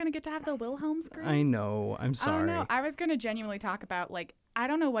to get to have the Wilhelm scream? I know. I'm sorry. Oh, no. I was going to genuinely talk about, like, I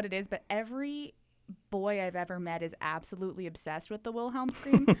don't know what it is, but every boy I've ever met is absolutely obsessed with the Wilhelm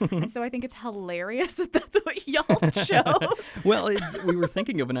scream. And so I think it's hilarious that that's what y'all chose. Well, we were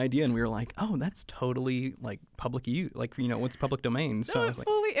thinking of an idea and we were like, oh, that's totally like public use. Like, what's public domain? So No, I it was like,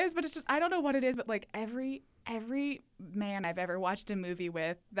 fully is, but it's just, I don't know what it is, but like every man I've ever watched a movie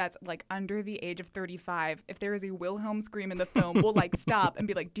with that's like under the age of 35, if there is a Wilhelm scream in the film, will like stop and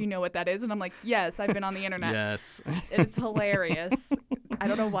be like, do you know what that is? And I'm like, yes, I've been on the internet. yes. It's hilarious. I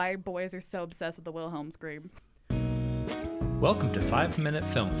don't know why boys are so obsessed with the Wilhelm scream. Welcome to 5 Minute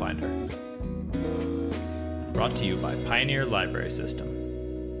Film Finder. Brought to you by Pioneer Library System.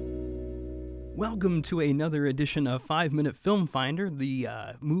 Welcome to another edition of 5 Minute Film Finder, the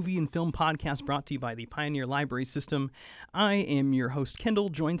movie and film podcast brought to you by the Pioneer Library System. I am your host, Kendall,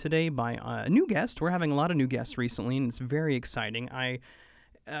 joined today by a new guest. We're having a lot of new guests recently, and it's very exciting. I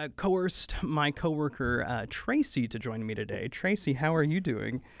coerced my coworker, Tracy, to join me today. Tracy, how are you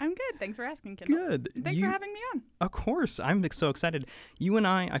doing? I'm good. Thanks for asking, Kendall. Good. Thanks for having me on. Of course. I'm so excited. You and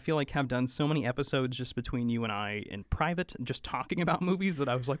I feel like, have done so many episodes just between you and I in private, just talking about movies, that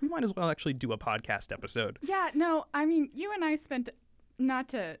I was like, we might as well actually do a podcast episode. Yeah, no, I mean, you and I spent, not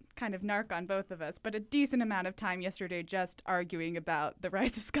to kind of narc on both of us, but a decent amount of time yesterday just arguing about The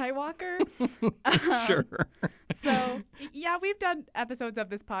Rise of Skywalker. Sure. So, yeah, we've done episodes of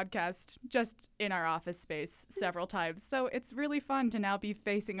this podcast just in our office space several times. So it's really fun to now be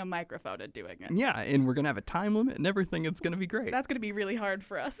facing a microphone and doing it. Yeah, and we're going to have a time limit and everything. It's going to be great. That's going to be really hard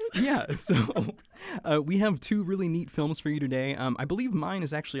for us. Yeah, so we have two really neat films for you today. I believe mine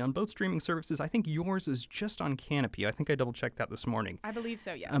is actually on both streaming services. I think yours is just on Canopy. I think I double-checked that this morning. I believe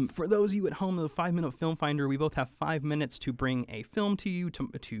so, yes. For those of you at home, the 5 Minute Film Finder, we both have 5 minutes to bring a film to you,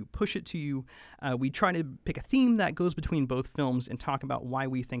 to push it to you. We try to pick a theme that goes between both films and talk about why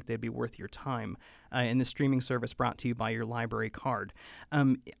we think they'd be worth your time in the streaming service brought to you by your library card.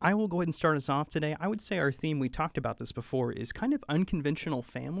 I will go ahead and start us off today. I would say our theme, we talked about this before, is kind of unconventional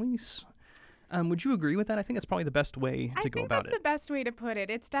families. Would you agree with that? I think that's probably the best way to go about it. I think that's the best way to put it.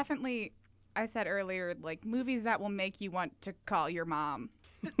 It's definitely, I said earlier, like movies that will make you want to call your mom.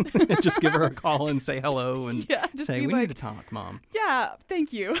 Just give her a call and say hello and say, we need to talk, Mom. Yeah,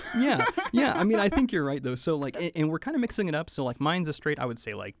 thank you. Yeah. I mean, I think you're right, though. So, like, and we're kind of mixing it up. So, like, mine's a straight, I would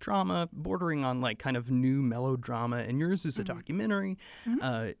say, like, drama, bordering on, like, kind of new melodrama, and yours is a documentary.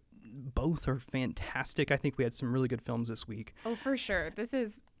 Mm-hmm. Both are fantastic. I think we had some really good films this week. Oh, for sure. This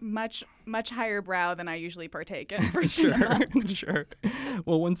is much higher brow than I usually partake in. For Sure.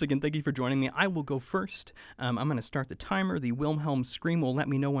 Well, once again, thank you for joining me. I will go first. I'm going to start the timer. The Wilhelm scream will let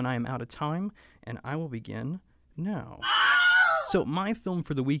me know when I am out of time, and I will begin now. So my film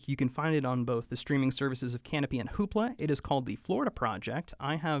for the week, you can find it on both the streaming services of Canopy and Hoopla. It is called The Florida Project.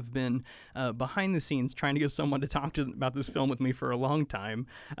 I have been behind the scenes trying to get someone to talk about this film with me for a long time.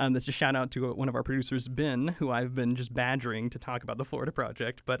 That's a shout out to one of our producers, Ben, who I've been just badgering to talk about The Florida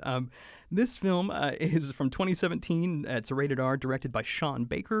Project. But this film is from 2017. It's a rated R, directed by Sean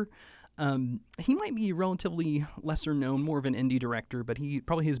Baker. He might be relatively lesser known, more of an indie director, but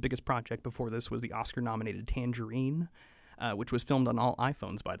probably his biggest project before this was the Oscar-nominated Tangerine. Which was filmed on all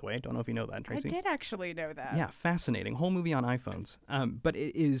iPhones, by the way. I don't know if you know that, Tracy. I did actually know that. Yeah, fascinating. Whole movie on iPhones. But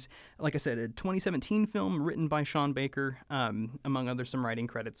it is, like I said, a 2017 film written by Sean Baker, among other some writing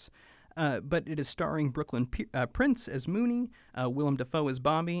credits. But it is starring Brooklyn Prince as Mooney, Willem Dafoe as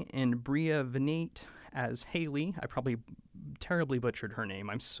Bobby, and Bria Vinate as Haley. I probably terribly butchered her name.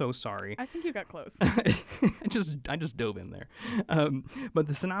 I'm so sorry. I think you got close. I just dove in there. But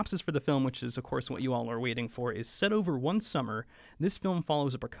the synopsis for the film, which is, of course, what you all are waiting for, is set over one summer. This film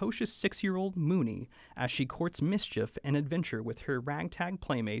follows a precocious 6-year-old Mooney as she courts mischief and adventure with her ragtag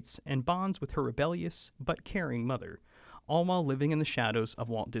playmates and bonds with her rebellious but caring mother, all while living in the shadows of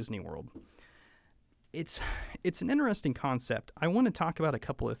Walt Disney World. It's an interesting concept. I want to talk about a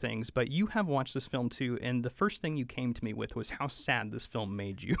couple of things, but you have watched this film too, and the first thing you came to me with was how sad this film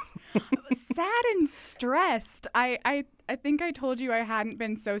made you. Sad and stressed. I think I told you I hadn't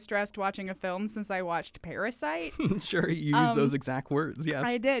been so stressed watching a film since I watched Parasite. Sure, you used those exact words, yes.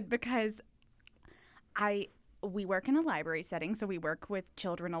 I did, because we work in a library setting, so we work with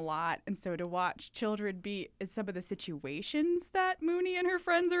children a lot, and so to watch children be in some of the situations that Mooney and her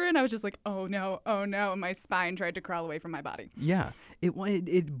friends are in, I was just like, oh no, and my spine tried to crawl away from my body. Yeah,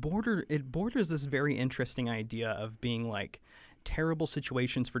 it borders this very interesting idea of being like terrible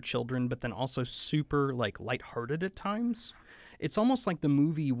situations for children, but then also super like lighthearted at times. It's almost like the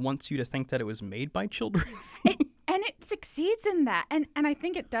movie wants you to think that it was made by children. And it succeeds in that. And I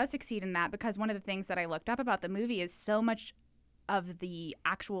think it does succeed in that because one of the things that I looked up about the movie is so much of the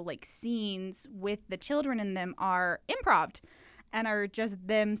actual like scenes with the children in them are improv and are just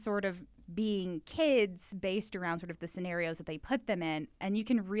them sort of being kids based around sort of the scenarios that they put them in. And you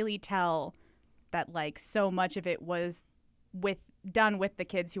can really tell that like so much of it was done with the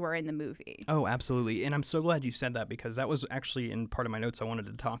kids who are in the movie. Oh, absolutely. And I'm so glad you said that, because that was actually in part of my notes I wanted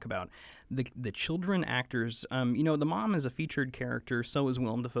to talk about. The children actors, the mom is a featured character, so is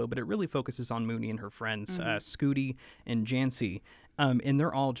Willem Dafoe, but it really focuses on Mooney and her friends, Scooty and Jancy, and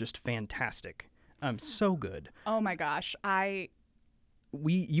they're all just fantastic. So good. Oh my gosh.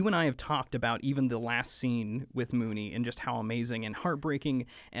 You and I have talked about even the last scene with Mooney and just how amazing and heartbreaking,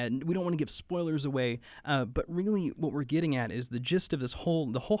 and we don't want to give spoilers away, but really what we're getting at is the gist of the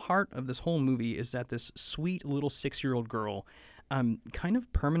whole heart of this whole movie is that this sweet little 6-year-old girl kind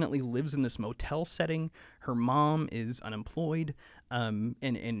of permanently lives in this motel setting. Her mom is unemployed,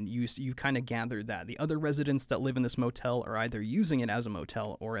 and you kind of gathered that the other residents that live in this motel are either using it as a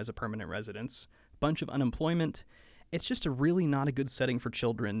motel or as a permanent residence. Bunch of unemployment. It's just a really not a good setting for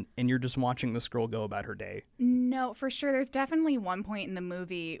children, and you're just watching this girl go about her day. No, for sure. There's definitely one point in the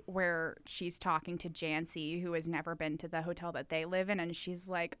movie where she's talking to Jancy, who has never been to the hotel that they live in, and she's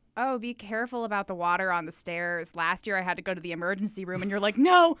like, oh, be careful about the water on the stairs. Last year I had to go to the emergency room, and you're like,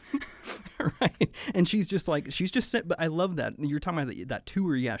 no. Right. And she's just but I love that. You're talking about that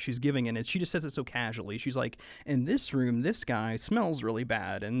tour, yeah, she's giving, and she just says it so casually. She's like, in this room, this guy smells really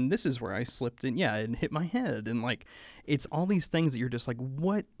bad, and this is where I slipped in, and hit my head, and like, it's all these things that you're just like,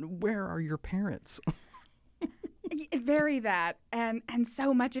 where are your parents? Very that. And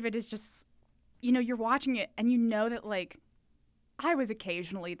so much of it is just, you're watching it and you know that like I was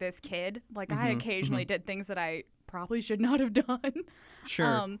occasionally this kid. Like I occasionally did things that I probably should not have done.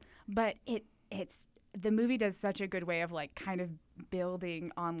 Sure. But it's the movie does such a good way of like kind of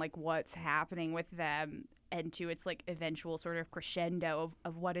building on like what's happening with them and to its like eventual sort of crescendo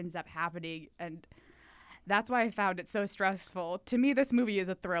of what ends up happening. And that's why I found it so stressful. To me, this movie is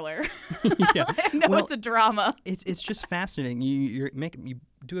a thriller. Yeah. No, it's a drama. It's just fascinating. You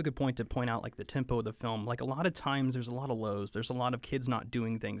do a good point to point out like the tempo of the film. Like a lot of times there's a lot of lows. There's a lot of kids not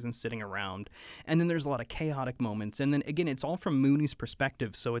doing things and sitting around. And then there's a lot of chaotic moments. And then again, it's all from Mooney's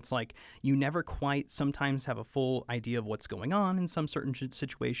perspective. So it's like you never quite sometimes have a full idea of what's going on in some certain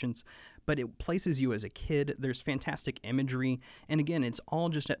situations, but it places you as a kid. There's fantastic imagery. And again, it's all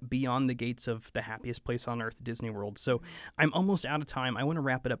just beyond the gates of the happiest place on earth, Disney World. So I'm almost out of time. I want to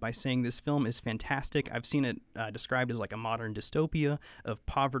wrap it up by saying this film is fantastic. I've seen it described as like a modern dystopia of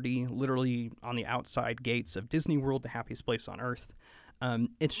poverty, literally on the outside gates of Disney World, the happiest place on earth.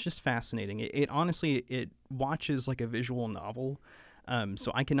 It's just fascinating. It honestly, it watches like a visual novel.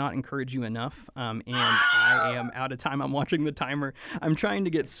 So I cannot encourage you enough. And I am out of time. I'm watching the timer. I'm trying to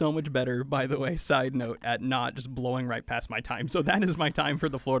get so much better, by the way, side note, at not just blowing right past my time. So that is my time for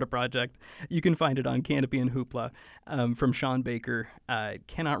the Florida Project. You can find it on Canopy and Hoopla from Sean Baker.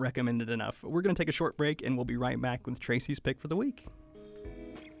 Cannot recommend it enough. We're going to take a short break, and we'll be right back with Tracy's pick for the week.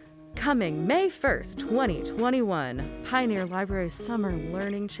 Coming May 1st, 2021, Pioneer Library's Summer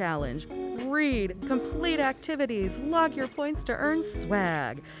Learning Challenge. Read, complete activities, log your points to earn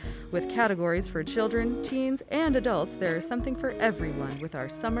swag. With categories for children, teens, and adults, there is something for everyone with our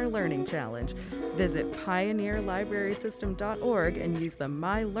Summer Learning Challenge. Visit pioneerlibrarysystem.org and use the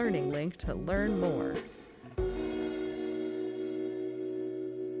My Learning link to learn more.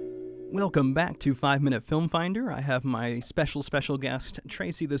 Welcome back to 5 Minute Film Finder. I have my special guest,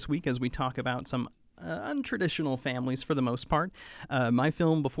 Tracy, this week as we talk about some untraditional families for the most part. My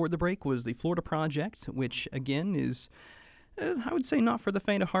film before the break was The Florida Project, which again is, I would say not for the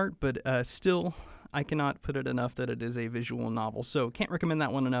faint of heart, but still I cannot put it enough that it is a visual novel. So can't recommend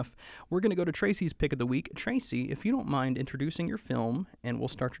that one enough. We're going to go to Tracy's pick of the week. Tracy, if you don't mind introducing your film, and we'll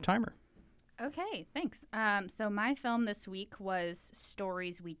start your timer. Okay, thanks. So my film this week was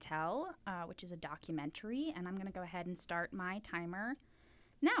Stories We Tell, which is a documentary, and I'm going to go ahead and start my timer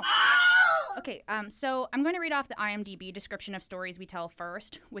now. Okay, so I'm going to read off the IMDb description of Stories We Tell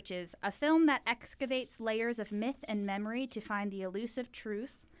first, which is a film that excavates layers of myth and memory to find the elusive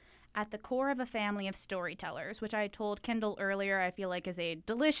truth at the core of a family of storytellers, which I told Kendall earlier I feel like is a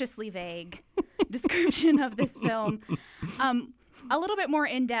deliciously vague description of this film. A little bit more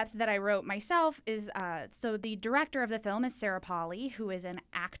in-depth that I wrote myself is, so the director of the film is Sarah Polley, who is an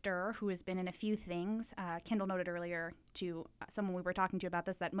actor who has been in a few things. Kendall noted earlier to someone we were talking to about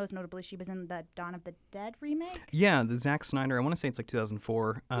this that most notably she was in the Dawn of the Dead remake. Yeah, the Zack Snyder, I want to say it's like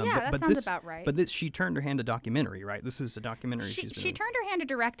 2004. That sounds about right. But she turned her hand to documentary, right? This is a documentary she's been She turned her hand to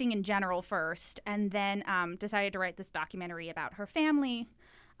directing in general first, and then decided to write this documentary about her family.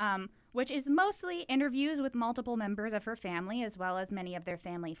 which is mostly interviews with multiple members of her family, as well as many of their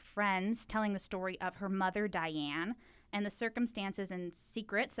family friends, telling the story of her mother, Diane, and the circumstances and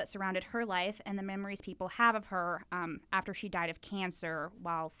secrets that surrounded her life and the memories people have of her after she died of cancer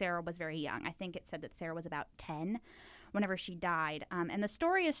while Sarah was very young. I think it said that Sarah was about 10 whenever she died. And the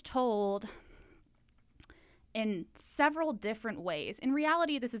story is told in several different ways. In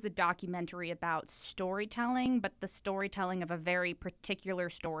reality, this is a documentary about storytelling, but the storytelling of a very particular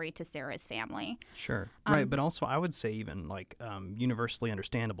story to Sarah's family. Sure. Right. But also, I would say even like universally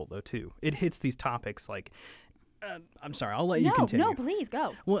understandable, though, too. It hits these topics like. I'm sorry, I'll let you continue. No, please,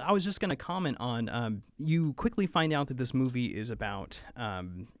 go. Well, I was just going to comment on, you quickly find out that this movie is about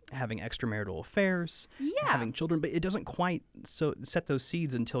having extramarital affairs, having children, but it doesn't quite set those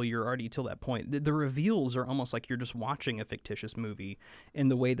seeds until you're already till that point. The reveals are almost like you're just watching a fictitious movie in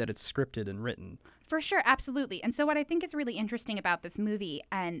the way that it's scripted and written. For sure, absolutely. And so what I think is really interesting about this movie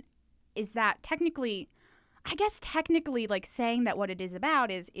is that technically, like saying that what it is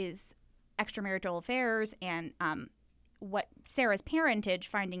about is extramarital affairs and what Sarah's parentage,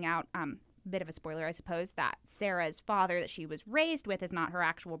 finding out, bit of a spoiler, I suppose, that Sarah's father that she was raised with is not her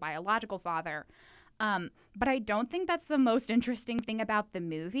actual biological father. But I don't think that's the most interesting thing about the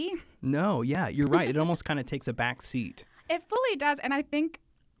movie. No, yeah, you're right. It almost kind of takes a back seat. It fully does, and I think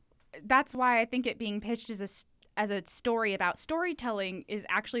that's why I think it being pitched as a story about storytelling is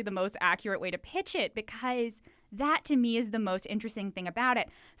actually the most accurate way to pitch it, because that to me is the most interesting thing about it.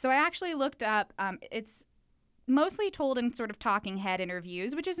 So I actually looked up, it's mostly told in sort of talking head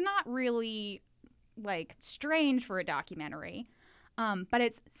interviews, which is not really like strange for a documentary. But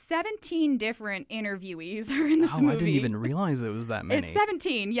it's 17 different interviewees are in this movie. I didn't even realize it was that many. It's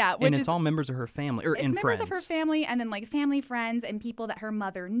 17, yeah. And it's all members of her family, and friends. It's members of her family, and then like family friends and people that her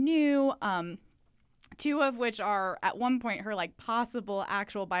mother knew. Two of which are, at one point, her like possible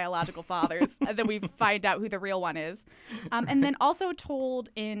actual biological fathers. And then we find out who the real one is. And then also told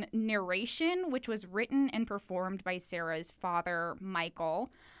in narration, which was written and performed by Sarah's father, Michael.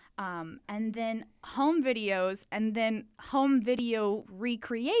 And then home videos, and then home video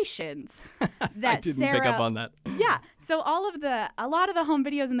recreations. That I didn't pick up on that. Yeah. So a lot of the home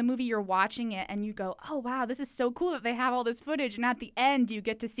videos in the movie, you're watching it and you go, oh, wow, this is so cool that they have all this footage. And at the end, you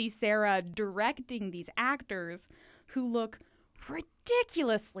get to see Sarah directing these actors who look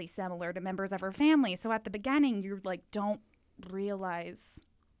ridiculously similar to members of her family. So at the beginning, you like don't realize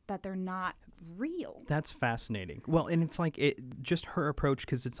that they're not real. That's fascinating. Well, and it's like just her approach,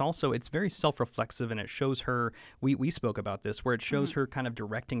 because it's very self-reflexive, and it shows her, we spoke about this, where it shows her kind of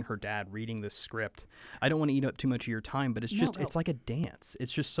directing her dad reading this script. I don't want to eat up too much of your time, but it's like a dance.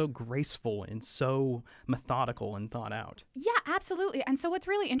 It's just so graceful and so methodical and thought out. Yeah, absolutely. And so what's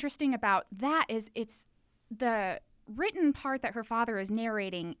really interesting about that is it's the written part that her father is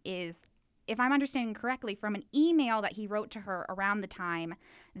narrating is, if I'm understanding correctly, from an email that he wrote to her around the time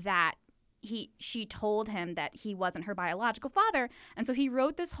that she told him that he wasn't her biological father. And so he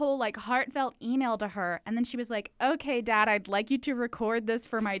wrote this whole like heartfelt email to her. And then she was like, okay, Dad, I'd like you to record this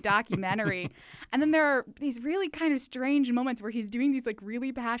for my documentary. And then there are these really kind of strange moments where he's doing these like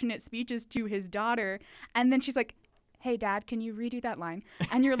really passionate speeches to his daughter. And then she's like, hey, Dad, can you redo that line?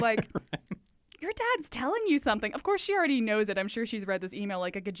 And you're like, your dad's telling you something. Of course, she already knows it. I'm sure she's read this email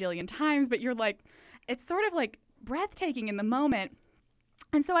like a gajillion times, but you're like, it's sort of like breathtaking in the moment.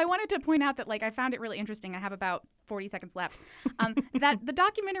 And so I wanted to point out that like I found it really interesting. I have about 40 seconds left. That the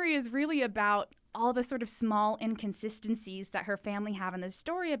documentary is really about all the sort of small inconsistencies that her family have in this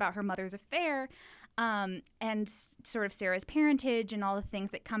story about her mother's affair, and sort of Sarah's parentage and all the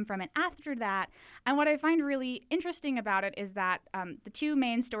things that come from it after that. And what I find really interesting about it is that the two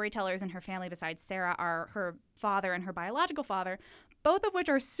main storytellers in her family besides Sarah are her father and her biological father, both of which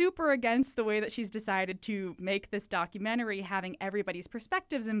are super against the way that she's decided to make this documentary, having everybody's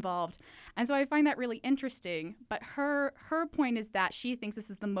perspectives involved. And so I find that really interesting. But her point is that she thinks this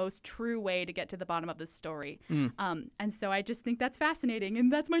is the most true way to get to the bottom of this story. And so I just think that's fascinating,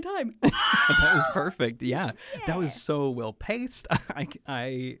 and that's my time. That was perfect. Yeah. That was so well paced.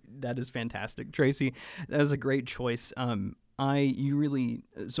 That is fantastic. Tracy, that is a great choice.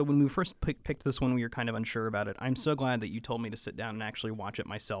 So when we first picked this one, we were kind of unsure about it. I'm so glad that you told me to sit down and actually watch it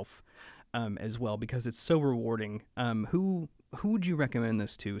myself as well, because it's so rewarding. Who who would you recommend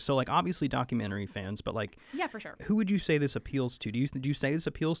this to? So, like, obviously documentary fans, but, like, Yeah, for sure. who would you say this appeals to? Do you say this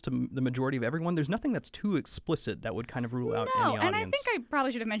appeals to the majority of everyone? There's nothing that's too explicit that would kind of rule out any audience. And I think I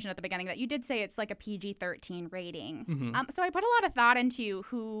probably should have mentioned at the beginning that you did say it's like a PG-13 rating. Mm-hmm. So I put a lot of thought into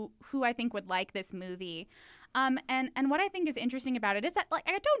who I think would like this movie. And what I think is interesting about it is that, like,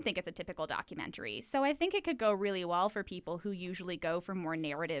 I don't think it's a typical documentary. So I think it could go really well for people who usually go for more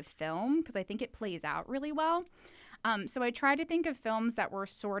narrative film, because I think it plays out really well. So I tried to think of films that were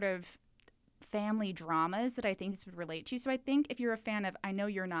sort of family dramas that I think this would relate to. So I think if you're a fan of, I know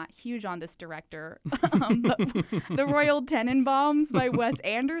you're not huge on this director, but The Royal Tenenbaums by Wes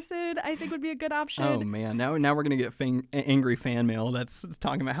Anderson, I think would be a good option. Oh man, now we're gonna get angry fan mail that's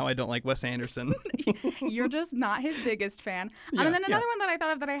talking about how I don't like Wes Anderson. You're just not his biggest fan. Yeah, And then another one that I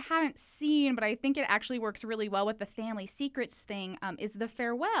thought of that I haven't seen, but I think it actually works really well with the family secrets thing, is The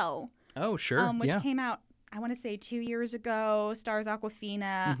Farewell. Oh sure, Which came out, I want to say 2 years ago, stars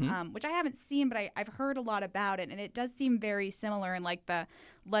Awkwafina, which I haven't seen, but I've heard a lot about it, and it does seem very similar in like the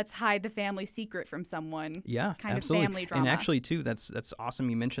let's hide the family secret from someone kind absolutely. of family drama. And actually, too, that's awesome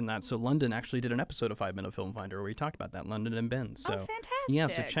you mentioned that. So London actually did an episode of 5 Minute Film Finder where we talked about that, London and Ben. So, fantastic. Yeah,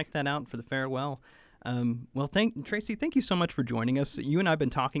 so check that out for The Farewell. Well, Tracy, thank you so much for joining us. You and I have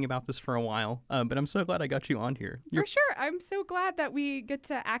been talking about this for a while, but I'm so glad I got you on here. For sure. I'm so glad that we get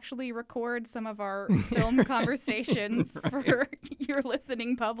to actually record some of our film conversations for your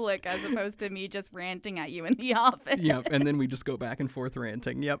listening public, as opposed to me just ranting at you in the office. Yep, and then we just go back and forth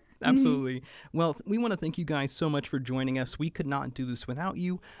ranting. Yep, absolutely. Well, we want to thank you guys so much for joining us. We could not do this without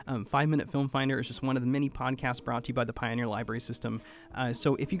you. 5 Minute Film Finder is just one of the many podcasts brought to you by the Pioneer Library System.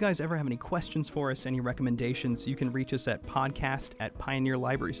 So if you guys ever have any questions for us, any recommendations, you can reach us at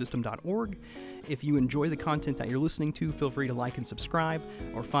podcast@pioneerlibrarysystem.org. If you enjoy the content that you're listening to, feel free to like and subscribe,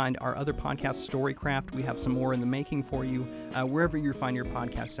 or find our other podcast, Storycraft. We have some more in the making for you. Wherever you find your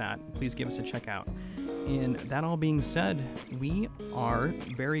podcasts at, please give us a check out. And that all being said, we are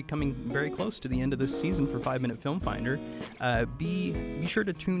coming very close to the end of this season for 5 Minute Film Finder. Be sure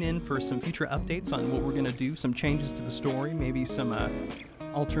to tune in for some future updates on what we're going to do, some changes to the story, maybe some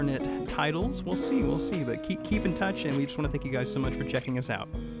alternate titles. We'll see. But keep in touch, and we just want to thank you guys so much for checking us out.